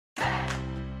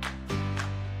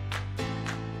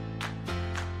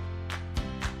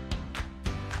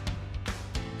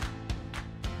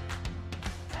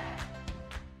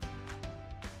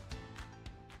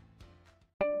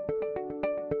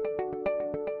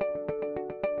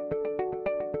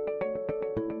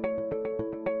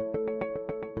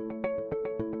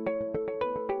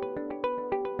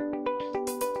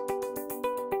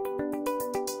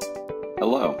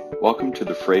Hello, welcome to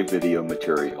the Frey video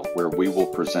material where we will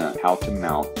present how to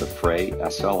mount the Frey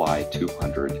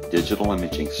SLI-200 digital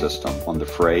imaging system on the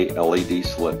Frey LED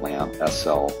slit lamp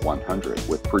SL-100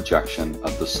 with projection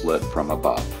of the slit from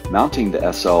above. Mounting the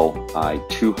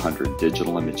SLI-200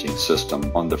 digital imaging system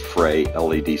on the Frey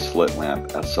LED slit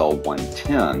lamp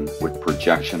SL-110 with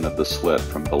projection of the slit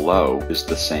from below is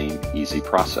the same easy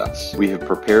process. We have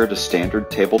prepared a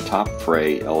standard tabletop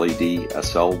Frey LED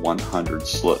SL-100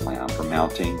 slit lamp for mounting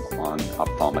on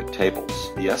ophthalmic tables.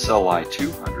 The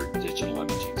SLI-200 digital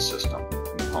imaging system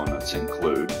components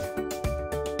include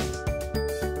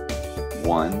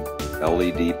 1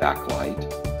 LED backlight,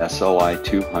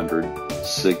 SLI-200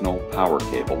 signal power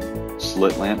cable,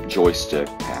 slit lamp joystick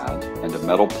pad, and a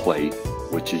metal plate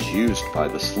which is used by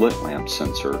the slit lamp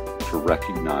sensor to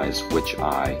recognize which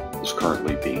eye is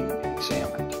currently being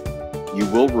examined. You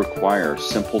will require a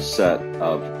simple set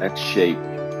of X-shaped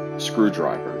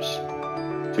screwdrivers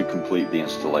to complete the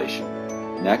installation.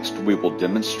 Next, we will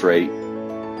demonstrate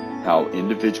how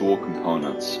individual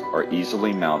components are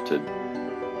easily mounted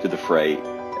to the Frey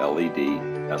LED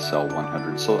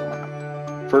SL-100 slit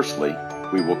lamp. Firstly,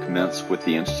 we will commence with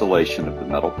the installation of the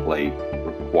metal plate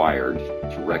required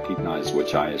to recognize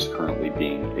which eye is currently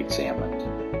being examined.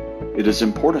 It is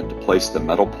important to place the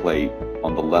metal plate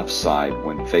on the left side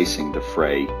when facing the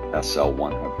Frey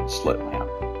SL-100 slit lamp.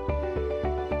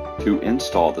 To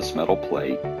install this metal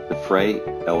plate, the Frey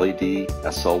LED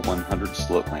SL-100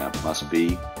 slit lamp must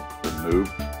be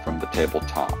removed from the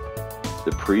tabletop.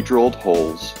 The pre-drilled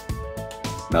holes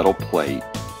metal plate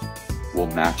will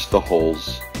match the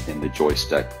holes in the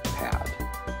joystick pad.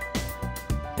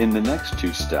 In the next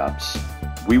two steps,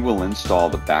 we will install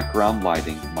the background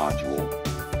lighting module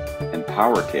and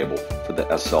power cable for the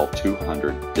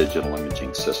SL-200 digital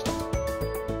imaging system.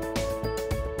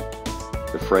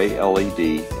 The Frey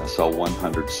LED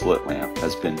SL-100 slit lamp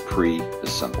has been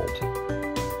pre-assembled.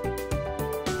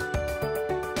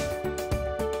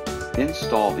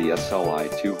 Install the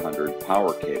SLI-200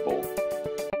 power cable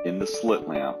in the slit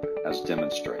lamp as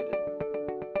demonstrated.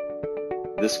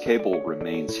 This cable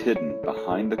remains hidden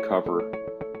behind the cover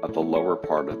of the lower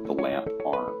part of the lamp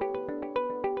arm.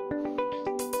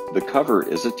 The cover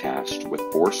is attached with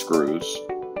 4 screws,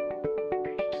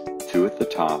 2 at the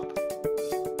top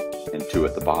and 2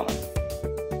 at the bottom.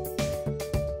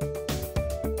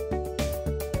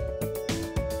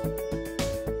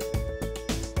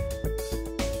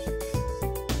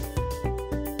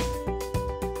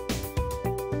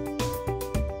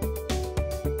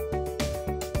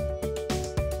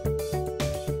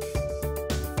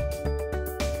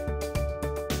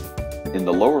 In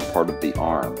the lower part of the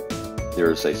arm, there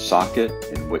is a socket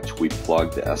in which we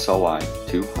plug the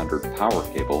SLI-200 power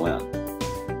cable in.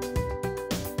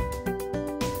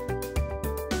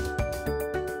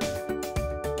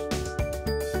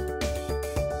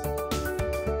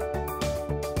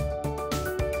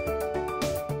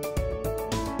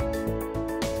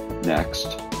 Next,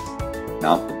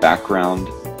 mount the background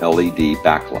LED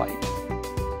backlight.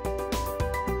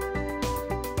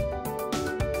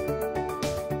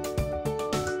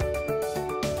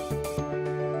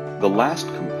 The last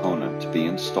component to be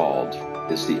installed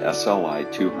is the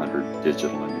SLI-200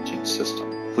 digital imaging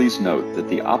system. Please note that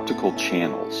the optical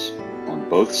channels on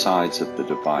both sides of the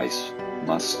device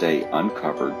must stay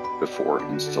uncovered before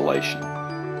installation.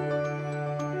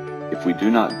 If we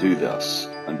do not do this,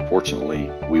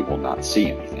 unfortunately, we will not see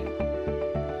anything.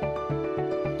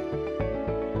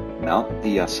 Mount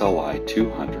the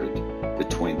SLI-200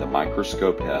 between the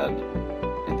microscope head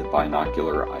and the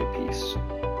binocular eyepiece.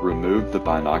 Remove the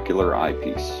binocular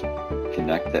eyepiece.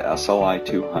 Connect the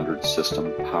SLI-200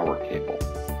 system power cable.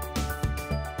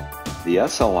 The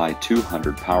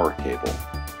SLI-200 power cable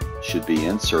should be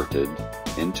inserted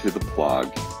into the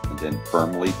plug and then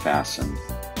firmly fastened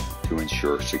to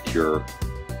ensure secure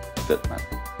fitment.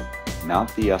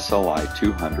 Mount the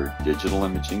SLI-200 digital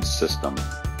imaging system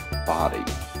body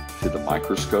to the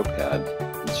microscope head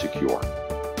and secure.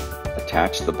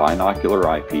 Attach the binocular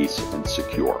eyepiece and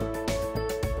secure.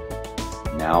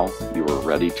 Now you are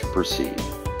ready to proceed.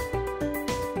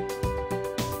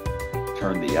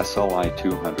 Turn the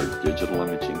SLI-200 digital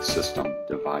imaging system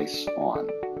device on.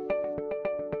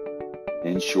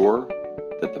 Ensure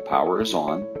that the power is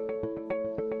on.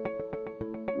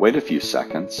 Wait a few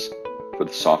seconds for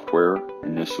the software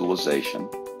initialization,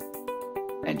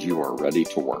 and you are ready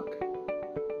to work.